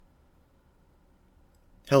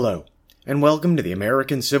Hello, and welcome to the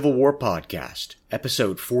American Civil War Podcast,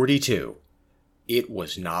 Episode 42. It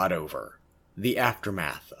Was Not Over. The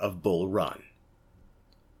Aftermath of Bull Run.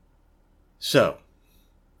 So,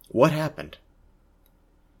 what happened?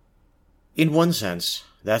 In one sense,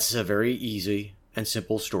 that's a very easy and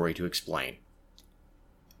simple story to explain.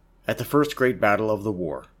 At the first great battle of the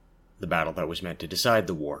war, the battle that was meant to decide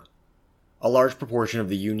the war, a large proportion of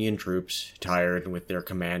the Union troops, tired and with their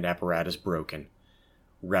command apparatus broken,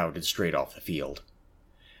 routed straight off the field.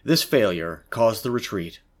 This failure caused the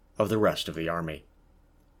retreat of the rest of the army.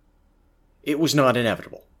 It was not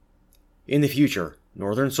inevitable. In the future,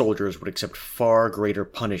 Northern soldiers would accept far greater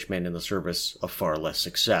punishment in the service of far less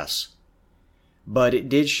success. But it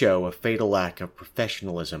did show a fatal lack of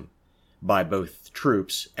professionalism by both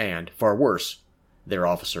troops and, far worse, their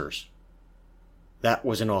officers. That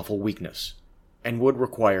was an awful weakness, and would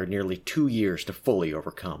require nearly 2 years to fully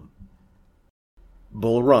overcome.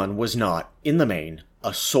 Bull Run was not, in the main,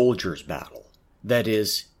 a soldier's battle. That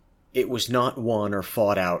is, it was not won or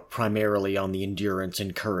fought out primarily on the endurance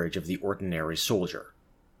and courage of the ordinary soldier.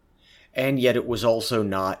 And yet it was also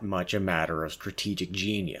not much a matter of strategic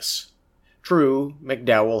genius. True,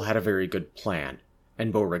 McDowell had a very good plan,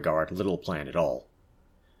 and Beauregard little plan at all.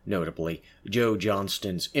 Notably, Joe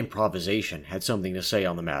Johnston's improvisation had something to say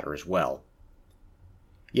on the matter as well.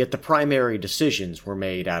 Yet the primary decisions were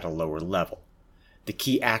made at a lower level. The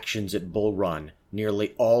key actions at Bull Run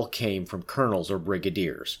nearly all came from colonels or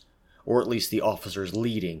brigadiers, or at least the officers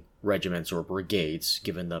leading regiments or brigades,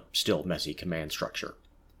 given the still messy command structure.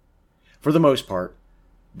 For the most part,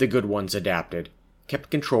 the good ones adapted,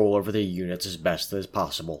 kept control over their units as best as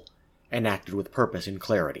possible, and acted with purpose and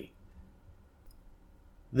clarity.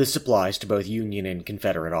 This applies to both Union and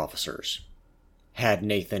Confederate officers. Had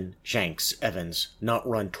Nathan, Shanks, Evans not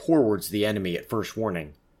run towards the enemy at first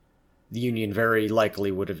warning, the Union very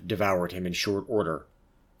likely would have devoured him in short order,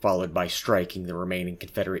 followed by striking the remaining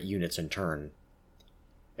Confederate units in turn.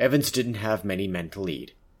 Evans didn't have many men to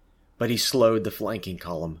lead, but he slowed the flanking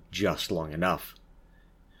column just long enough.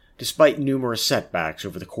 Despite numerous setbacks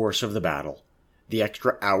over the course of the battle, the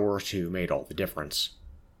extra hour or two made all the difference.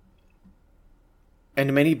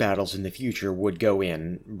 And many battles in the future would go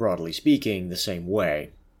in, broadly speaking, the same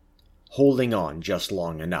way, holding on just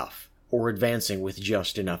long enough, or advancing with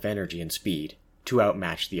just enough energy and speed to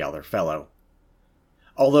outmatch the other fellow.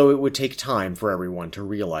 Although it would take time for everyone to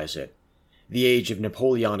realize it, the age of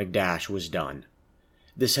Napoleonic dash was done.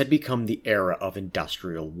 This had become the era of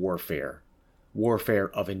industrial warfare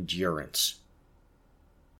of endurance.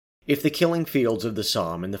 If the killing fields of the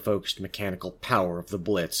Somme and the focused mechanical power of the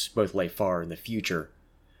Blitz both lay far in the future,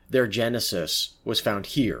 their genesis was found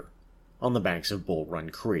here, on the banks of Bull Run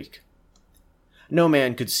Creek. No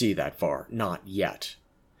man could see that far, not yet.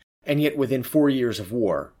 And yet within 4 years of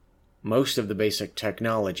war, most of the basic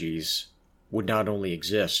technologies would not only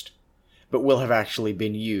exist, but will have actually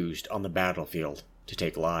been used on the battlefield to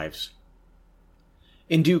take lives.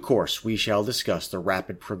 In due course, we shall discuss the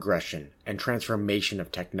rapid progression and transformation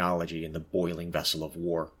of technology in the boiling vessel of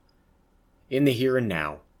war. In the here and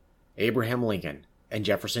now, Abraham Lincoln and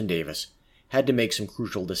Jefferson Davis had to make some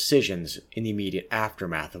crucial decisions in the immediate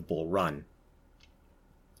aftermath of Bull Run.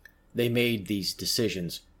 They made these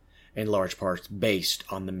decisions in large parts based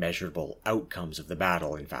on the measurable outcomes of the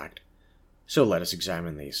battle, in fact. So let us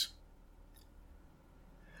examine these.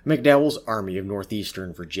 McDowell's Army of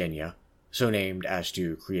Northeastern Virginia, so named as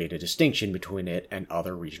to create a distinction between it and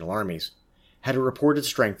other regional armies, had a reported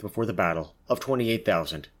strength before the battle of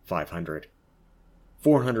 28,500.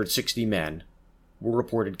 460 men were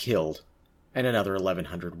reported killed, and another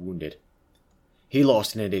 1,100 wounded. He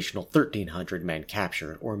lost an additional 1,300 men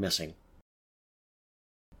captured or missing.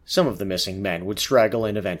 Some of the missing men would straggle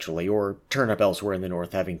in eventually, or turn up elsewhere in the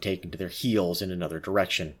north, having taken to their heels in another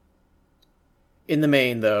direction. In the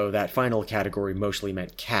main, though, that final category mostly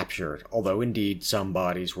meant captured, although indeed some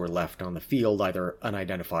bodies were left on the field either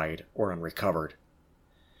unidentified or unrecovered.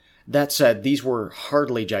 That said, these were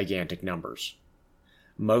hardly gigantic numbers.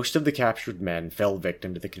 Most of the captured men fell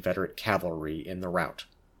victim to the Confederate cavalry in the rout.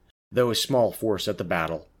 Though a small force at the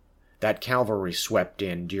battle, that cavalry swept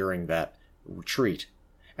in during that retreat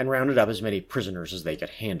and rounded up as many prisoners as they could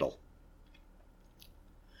handle.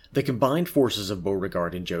 The combined forces of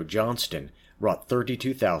Beauregard and Joe Johnston brought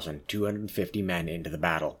 32,250 men into the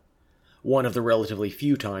battle, one of the relatively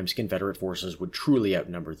few times Confederate forces would truly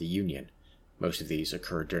outnumber the Union. Most of these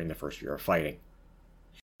occurred during the first year of fighting.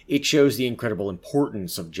 It shows the incredible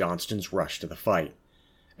importance of Johnston's rush to the fight,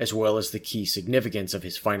 as well as the key significance of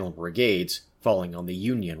his final brigades falling on the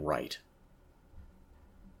Union right.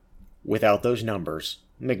 Without those numbers,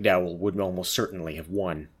 McDowell would almost certainly have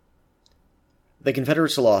won. The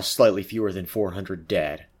Confederates lost slightly fewer than 400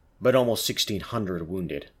 dead, but almost 1,600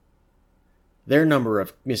 wounded. Their number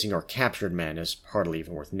of missing or captured men is hardly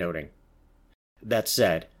even worth noting. That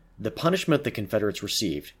said, the punishment the Confederates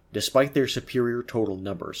received, despite their superior total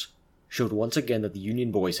numbers, showed once again that the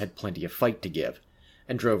Union boys had plenty of fight to give,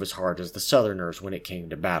 and drove as hard as the Southerners when it came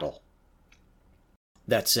to battle.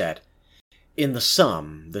 That said, in the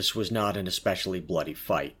sum, this was not an especially bloody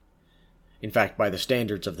fight. In fact, by the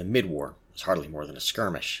standards of the mid-war, it was hardly more than a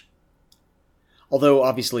skirmish. Although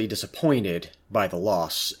obviously disappointed by the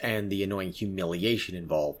loss and the annoying humiliation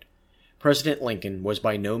involved, President Lincoln was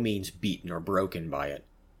by no means beaten or broken by it.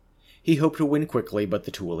 He hoped to win quickly, but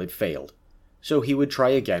the tool had failed, so he would try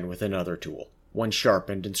again with another tool, one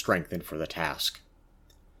sharpened and strengthened for the task.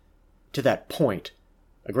 To that point,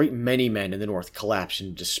 a great many men in the North collapsed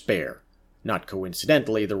in despair, not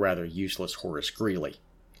coincidentally the rather useless Horace Greeley.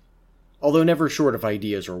 Although never short of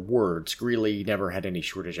ideas or words, Greeley never had any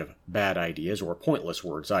shortage of bad ideas or pointless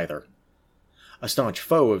words either. A staunch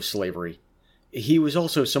foe of slavery, he was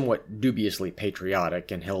also somewhat dubiously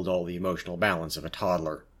patriotic and held all the emotional balance of a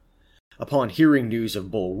toddler. Upon hearing news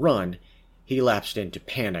of Bull Run, he lapsed into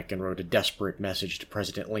panic and wrote a desperate message to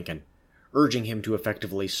President Lincoln, urging him to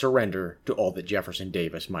effectively surrender to all that Jefferson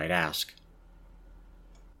Davis might ask.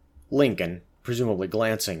 Lincoln, presumably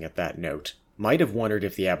glancing at that note, might have wondered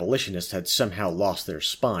if the abolitionists had somehow lost their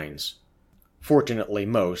spines. Fortunately,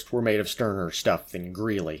 most were made of sterner stuff than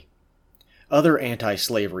Greeley. Other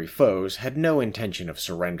anti-slavery foes had no intention of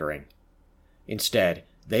surrendering. Instead,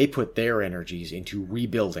 they put their energies into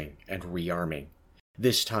rebuilding and rearming,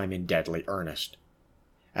 this time in deadly earnest.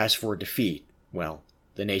 As for defeat, well,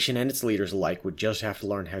 the nation and its leaders alike would just have to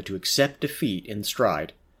learn how to accept defeat in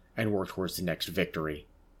stride and work towards the next victory.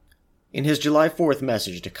 In his July 4th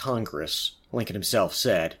message to Congress, Lincoln himself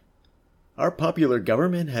said, "Our popular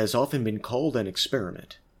government has often been called an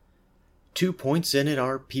experiment. 2 points in it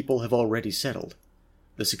our people have already settled,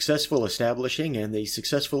 the successful establishing and the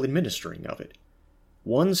successful administering of it.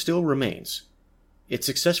 One still remains, its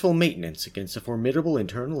successful maintenance against a formidable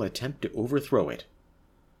internal attempt to overthrow it.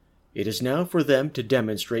 It is now for them to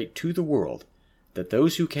demonstrate to the world that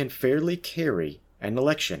those who can fairly carry an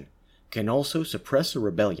election can also suppress a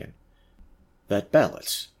rebellion, that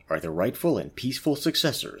ballots are the rightful and peaceful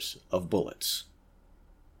successors of bullets."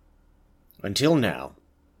 Until now,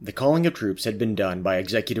 the calling of troops had been done by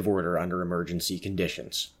executive order under emergency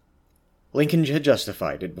conditions. Lincoln had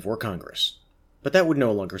justified it before Congress, but that would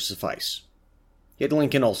no longer suffice. Yet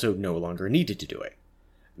Lincoln also no longer needed to do it.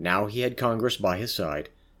 Now he had Congress by his side,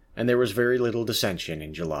 and there was very little dissension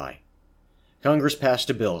in July. Congress passed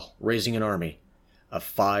a bill raising an army of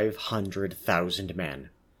 500,000 men,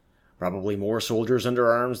 probably more soldiers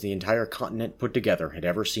under arms the entire continent put together had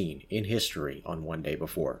ever seen in history on one day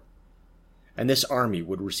before. And this army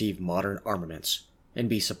would receive modern armaments and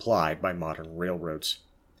be supplied by modern railroads.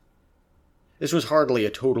 This was hardly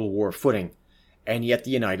a total war footing, and yet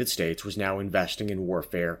the United States was now investing in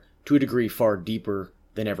warfare to a degree far deeper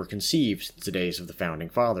than ever conceived since the days of the Founding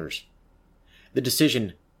Fathers. The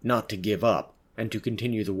decision not to give up and to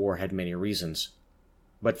continue the war had many reasons,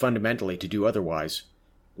 but fundamentally to do otherwise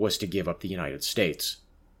was to give up the United States.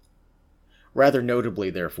 Rather notably,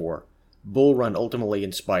 therefore, Bull Run ultimately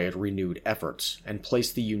inspired renewed efforts and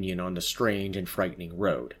placed the Union on the strange and frightening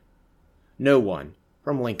road. No one,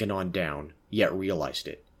 from Lincoln on down, yet realized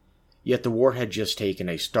it. Yet the war had just taken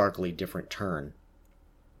a starkly different turn.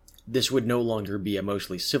 This would no longer be a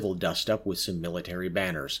mostly civil dust-up with some military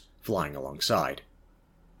banners flying alongside.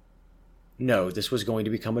 No, this was going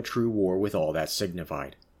to become a true war with all that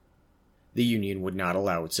signified. The Union would not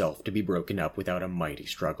allow itself to be broken up without a mighty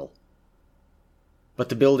struggle. But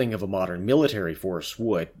the building of a modern military force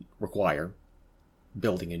would require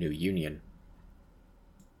building a new Union.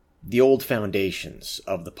 The old foundations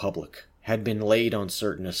of the public had been laid on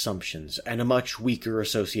certain assumptions and a much weaker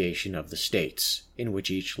association of the states, in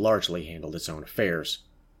which each largely handled its own affairs.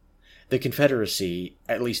 The Confederacy,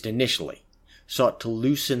 at least initially, sought to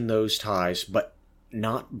loosen those ties but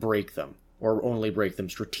not break them, or only break them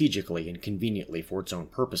strategically and conveniently for its own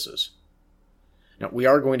purposes. Now, we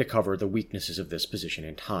are going to cover the weaknesses of this position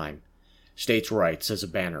in time. States' rights, as a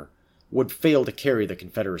banner, would fail to carry the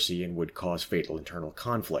Confederacy and would cause fatal internal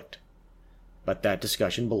conflict. But that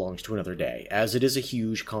discussion belongs to another day, as it is a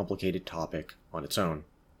huge, complicated topic on its own.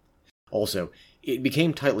 Also, it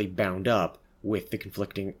became tightly bound up with the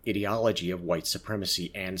conflicting ideology of white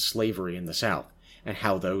supremacy and slavery in the South, and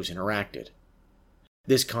how those interacted.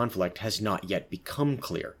 This conflict has not yet become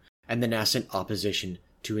clear, and the nascent opposition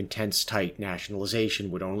to intense, tight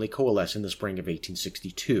nationalization would only coalesce in the spring of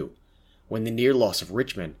 1862, when the near loss of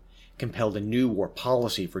Richmond compelled a new war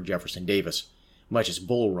policy for Jefferson Davis, much as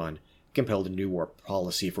Bull Run compelled a new war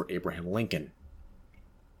policy for Abraham Lincoln.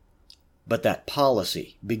 But that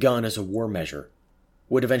policy, begun as a war measure,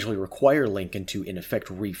 would eventually require Lincoln to in effect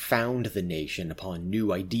refound the nation upon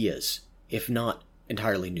new ideas, if not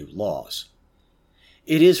entirely new laws.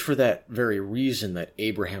 It is for that very reason that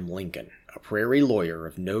Abraham Lincoln, a prairie lawyer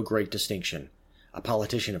of no great distinction, a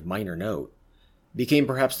politician of minor note, became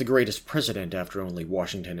perhaps the greatest president after only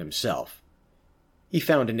Washington himself. He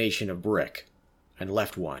found a nation of brick, and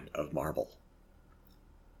left one of marble.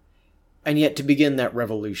 And yet, to begin that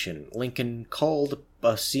revolution, Lincoln called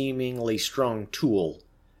a seemingly strong tool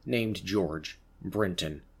named George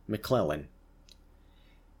Brenton McClellan.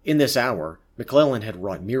 In this hour, McClellan had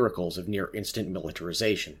wrought miracles of near-instant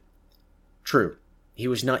militarization. True, he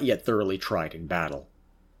was not yet thoroughly tried in battle.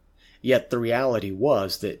 Yet the reality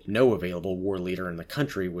was that no available war leader in the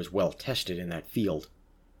country was well tested in that field.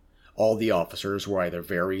 All the officers were either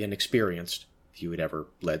very inexperienced, few had ever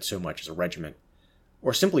led so much as a regiment,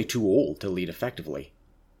 or simply too old to lead effectively.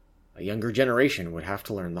 A younger generation would have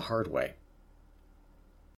to learn the hard way.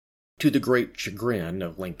 To the great chagrin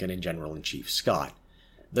of Lincoln and General-in-Chief Scott,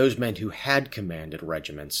 those men who had commanded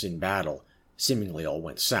regiments in battle seemingly all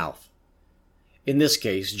went south. In this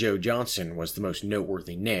case, Joe Johnson was the most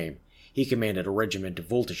noteworthy name. He commanded a regiment of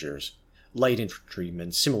voltigeurs, light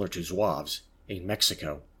infantrymen similar to Zouaves, in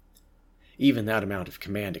Mexico. Even that amount of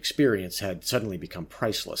command experience had suddenly become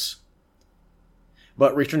priceless.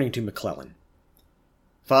 But returning to McClellan.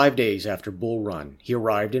 5 days after Bull Run, he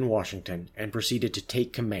arrived in Washington and proceeded to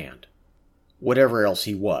take command. Whatever else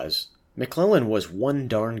he was, McClellan was one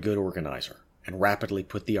darn good organizer, and rapidly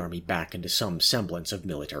put the army back into some semblance of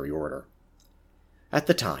military order. At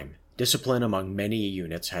the time, discipline among many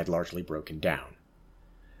units had largely broken down.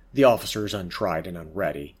 The officers, untried and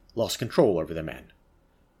unready, lost control over the men.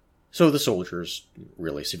 So the soldiers,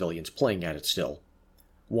 really civilians playing at it still,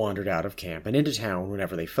 wandered out of camp and into town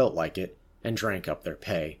whenever they felt like it, and drank up their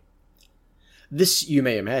pay. This, you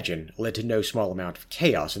may imagine, led to no small amount of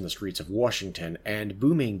chaos in the streets of Washington and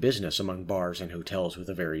booming business among bars and hotels with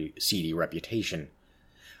a very seedy reputation.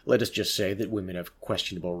 Let us just say that women of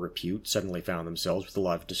questionable repute suddenly found themselves with a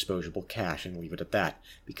lot of disposable cash and leave it at that,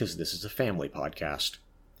 because this is a family podcast.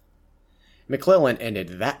 McClellan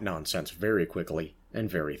ended that nonsense very quickly and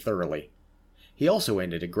very thoroughly. He also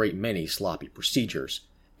ended a great many sloppy procedures,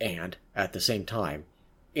 and, at the same time,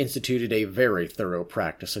 instituted a very thorough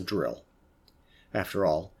practice of drill. After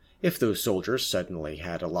all, if those soldiers suddenly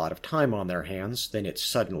had a lot of time on their hands, then it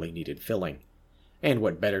suddenly needed filling. And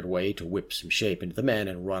what better way to whip some shape into the men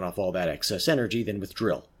and run off all that excess energy than with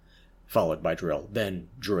drill? Followed by drill, then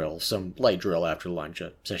drill, some light drill after lunch,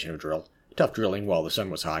 a session of drill, tough drilling while the sun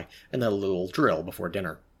was high, and then a little drill before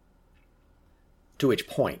dinner. To which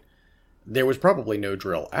point, there was probably no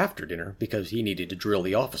drill after dinner because he needed to drill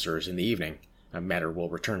the officers in the evening, a matter we'll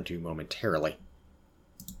return to momentarily.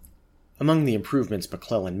 Among the improvements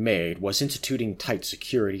McClellan made was instituting tight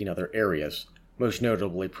security in other areas, most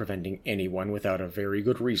notably preventing anyone without a very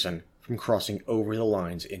good reason from crossing over the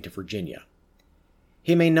lines into Virginia.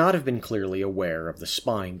 He may not have been clearly aware of the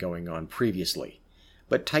spying going on previously,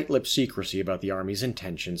 but tight-lipped secrecy about the Army's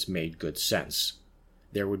intentions made good sense.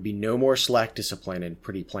 There would be no more slack discipline and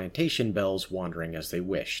pretty plantation belles wandering as they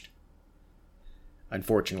wished.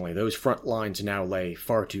 Unfortunately, those front lines now lay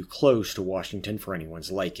far too close to Washington for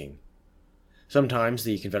anyone's liking. Sometimes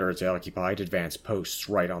the Confederates occupied advanced posts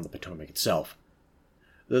right on the Potomac itself.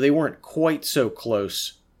 Though they weren't quite so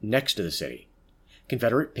close next to the city,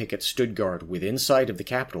 Confederate pickets stood guard within sight of the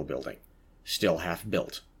Capitol building, still half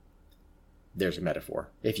built. There's a metaphor,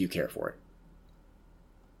 if you care for it.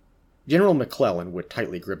 General McClellan would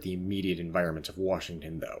tightly grip the immediate environments of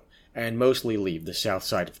Washington, though, and mostly leave the south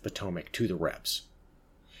side of the Potomac to the Rebs.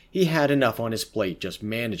 He had enough on his plate just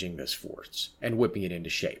managing this force and whipping it into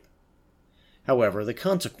shape. However, the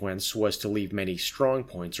consequence was to leave many strong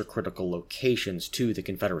points or critical locations to the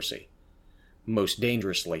Confederacy. Most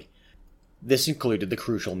dangerously, this included the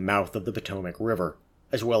crucial mouth of the Potomac River,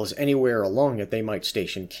 as well as anywhere along it they might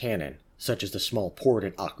station cannon, such as the small port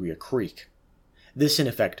at Aquia Creek. This, in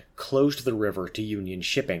effect, closed the river to Union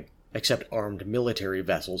shipping, except armed military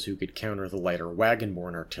vessels who could counter the lighter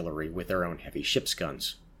wagon-borne artillery with their own heavy ship's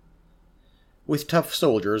guns. With tough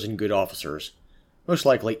soldiers and good officers, most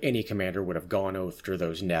likely any commander would have gone after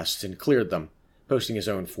those nests and cleared them, posting his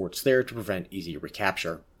own forts there to prevent easy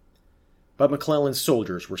recapture. But McClellan's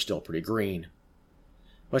soldiers were still pretty green.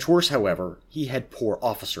 Much worse, however, he had poor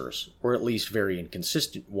officers, or at least very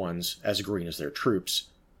inconsistent ones, as green as their troops.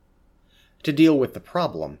 To deal with the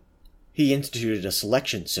problem, he instituted a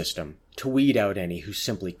selection system to weed out any who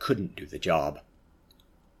simply couldn't do the job.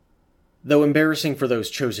 Though embarrassing for those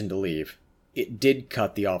chosen to leave, it did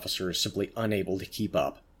cut the officers simply unable to keep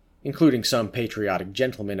up, including some patriotic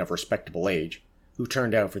gentlemen of respectable age who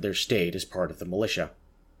turned out for their state as part of the militia.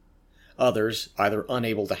 Others, either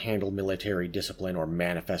unable to handle military discipline or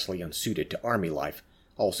manifestly unsuited to army life,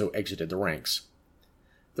 also exited the ranks.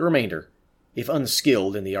 The remainder, if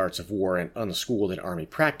unskilled in the arts of war and unschooled in army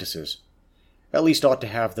practices, at least ought to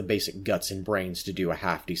have the basic guts and brains to do a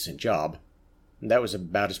half-decent job. That was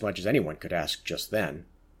about as much as anyone could ask just then.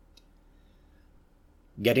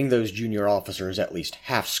 Getting those junior officers at least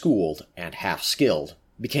half-schooled and half-skilled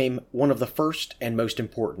became one of the first and most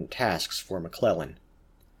important tasks for McClellan.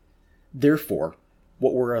 Therefore,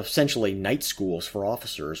 what were essentially night schools for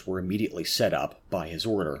officers were immediately set up by his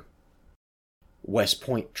order. West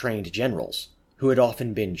Point-trained generals, who had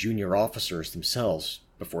often been junior officers themselves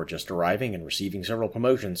before just arriving and receiving several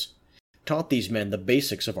promotions, taught these men the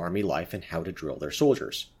basics of army life and how to drill their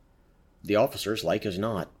soldiers. The officers, like as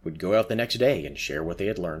not, would go out the next day and share what they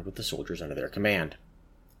had learned with the soldiers under their command.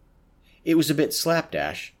 It was a bit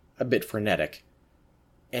slapdash, a bit frenetic,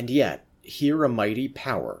 and yet, here a mighty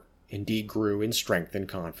power indeed grew in strength and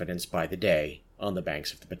confidence by the day on the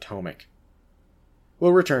banks of the Potomac.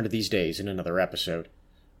 We'll return to these days in another episode,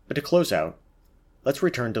 but to close out, let's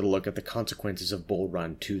return to the look at the consequences of Bull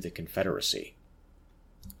Run to the Confederacy.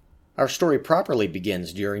 Our story properly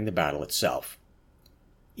begins during the battle itself.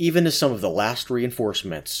 Even as some of the last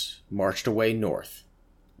reinforcements marched away north,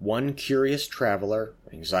 one curious traveler,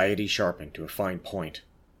 anxiety sharpened to a fine point,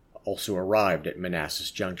 also arrived at Manassas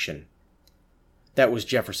Junction. That was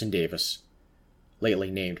Jefferson Davis, lately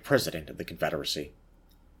named President of the Confederacy.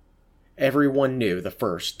 Everyone knew the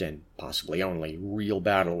first, and possibly only, real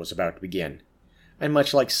battle was about to begin, and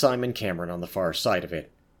much like Simon Cameron on the far side of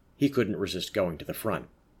it, he couldn't resist going to the front.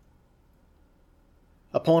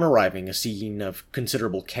 Upon arriving, a scene of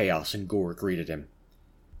considerable chaos and gore greeted him.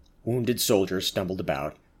 Wounded soldiers stumbled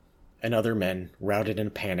about, and other men, routed in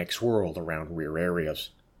a panic, swirled around rear areas.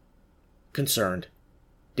 Concerned,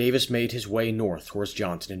 Davis made his way north towards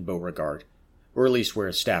Johnston and Beauregard, or at least where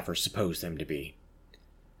his staffers supposed them to be.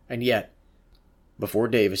 And yet, before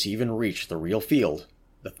Davis even reached the real field,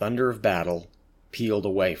 the thunder of battle pealed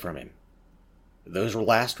away from him. Those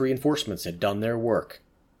last reinforcements had done their work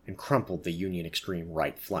and crumpled the Union extreme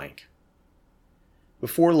right flank.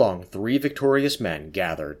 Before long, 3 victorious men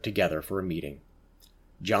gathered together for a meeting.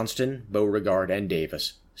 Johnston, Beauregard, and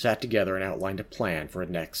Davis sat together and outlined a plan for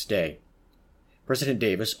the next day. President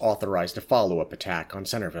Davis authorized a follow-up attack on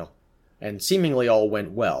Centerville, and seemingly all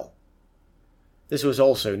went well. This was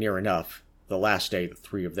also near enough the last day the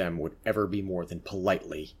 3 of them would ever be more than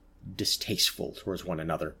politely distasteful towards one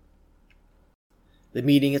another. The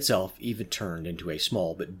meeting itself even turned into a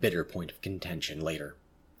small but bitter point of contention later.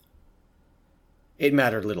 It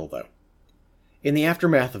mattered little, though. In the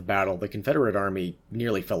aftermath of battle, the Confederate Army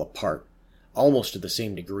nearly fell apart, almost to the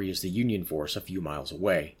same degree as the Union force a few miles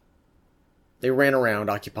away. They ran around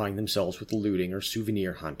occupying themselves with looting or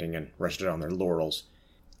souvenir hunting and rested on their laurels.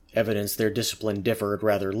 Evidence their discipline differed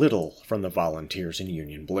rather little from the volunteers in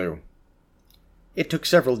Union Blue. It took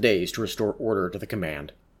several days to restore order to the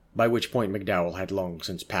command, by which point McDowell had long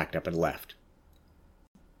since packed up and left.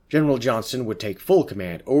 General Johnston would take full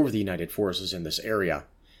command over the United forces in this area,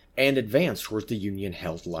 and advance towards the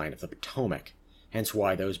Union-held line of the Potomac, hence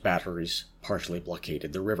why those batteries partially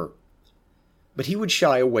blockaded the river. But he would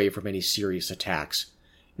shy away from any serious attacks,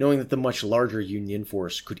 knowing that the much larger Union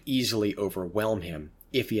force could easily overwhelm him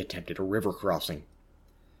if he attempted a river crossing.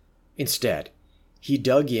 Instead, he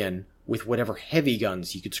dug in with whatever heavy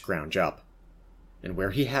guns he could scrounge up, and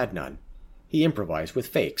where he had none, he improvised with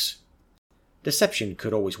fakes. Deception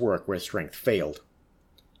could always work where strength failed.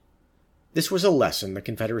 This was a lesson the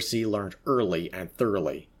Confederacy learned early and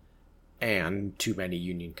thoroughly, and too many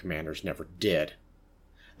Union commanders never did.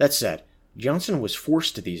 That said, Johnston was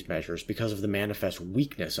forced to these measures because of the manifest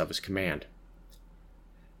weakness of his command.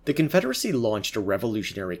 The Confederacy launched a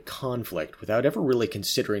revolutionary conflict without ever really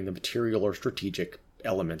considering the material or strategic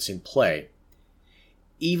elements in play.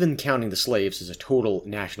 Even counting the slaves as a total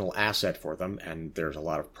national asset for them, and there's a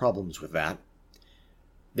lot of problems with that,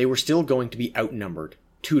 they were still going to be outnumbered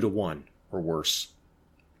 2-1, or worse.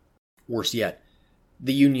 Worse yet,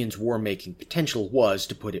 the Union's war-making potential was,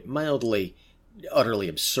 to put it mildly, utterly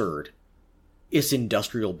absurd. Its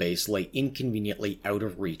industrial base lay inconveniently out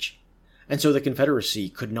of reach, and so the Confederacy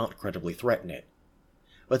could not credibly threaten it.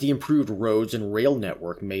 But the improved roads and rail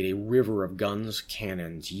network made a river of guns,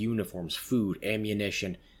 cannons, uniforms, food,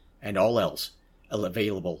 ammunition, and all else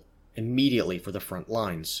available immediately for the front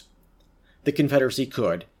lines. The Confederacy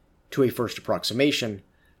could, to a first approximation,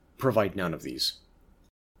 provide none of these.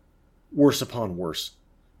 Worse upon worse,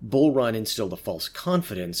 Bull Run instilled a false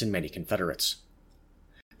confidence in many Confederates.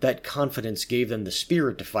 That confidence gave them the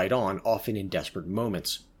spirit to fight on, often in desperate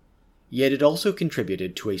moments. Yet it also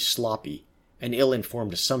contributed to a sloppy and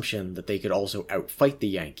ill-informed assumption that they could also outfight the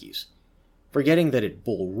Yankees, forgetting that at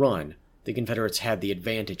Bull Run, the Confederates had the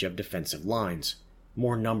advantage of defensive lines,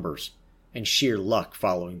 more numbers, and sheer luck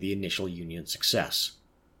following the initial Union success.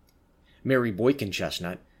 Mary Boykin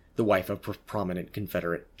Chestnut, the wife of prominent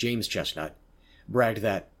Confederate James Chestnut, bragged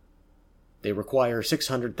that, "They require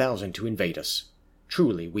 600,000 to invade us.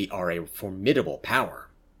 Truly, we are a formidable power."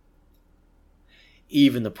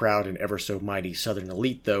 Even the proud and ever-so-mighty Southern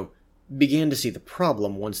elite, though, began to see the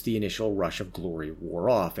problem once the initial rush of glory wore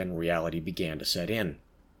off and reality began to set in.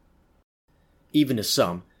 Even as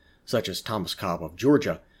some, such as Thomas Cobb of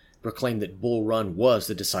Georgia, proclaimed that Bull Run was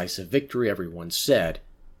the decisive victory everyone said,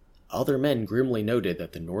 other men grimly noted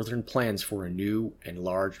that the Northern plans for a new,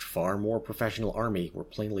 enlarged, far more professional army were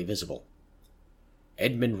plainly visible.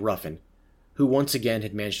 Edmund Ruffin, who once again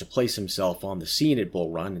had managed to place himself on the scene at Bull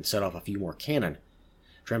Run and set off a few more cannon,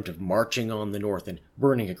 dreamt of marching on the north and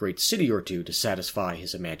burning a great city or two to satisfy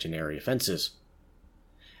his imaginary offenses.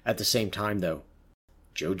 At the same time, though,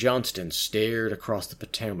 Joe Johnston stared across the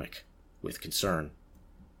Potomac with concern.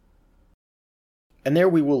 And there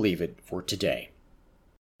we will leave it for today.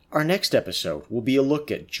 Our next episode will be a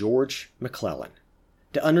look at George McClellan,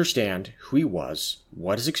 to understand who he was,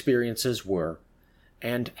 what his experiences were,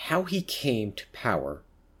 and how he came to power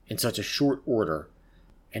in such a short order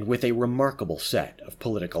and with a remarkable set of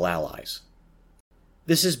political allies.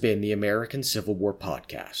 This has been the American Civil War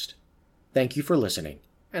Podcast. Thank you for listening,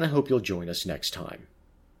 and I hope you'll join us next time.